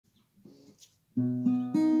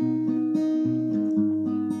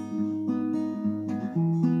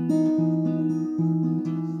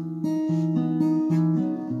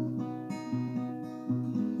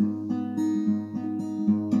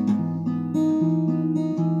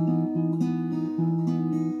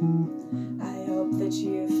That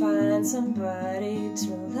you find somebody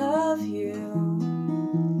to love you,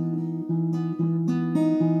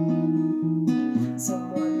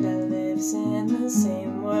 someone that lives in the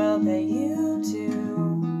same world that you do.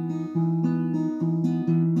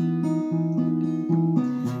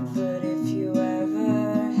 But if you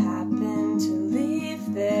ever happen to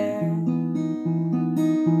leave there,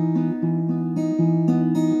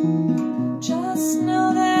 just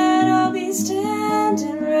know that I'll be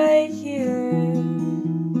standing right here.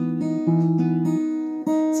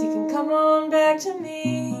 Come on back to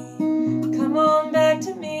me, come on back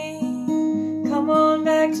to me, come on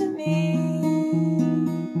back to me.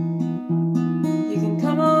 You can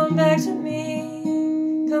come on back to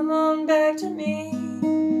me, come on back to me,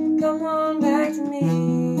 come on back to me.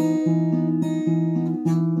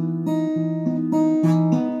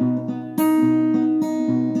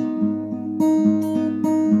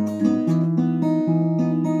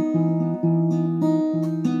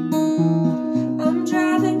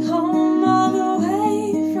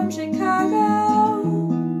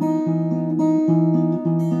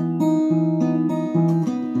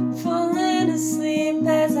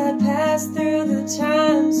 As I pass through the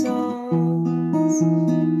time zones,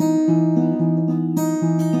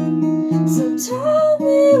 so tell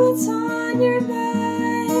me what's on your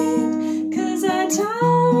mind, 'cause I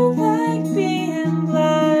don't like being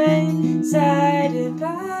blindsided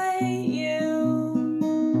by you.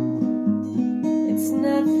 It's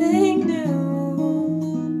nothing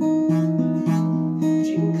new, but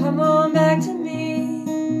you can come on back to me,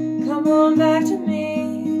 come on back to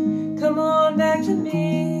me, come on back to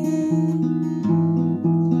me.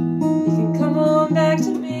 You can come on back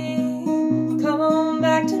to me, come on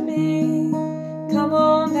back to me, come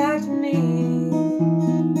on back to me.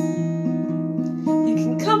 You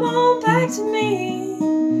can come on back to me,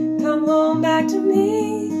 come on back to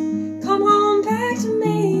me, come on back to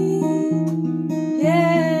me.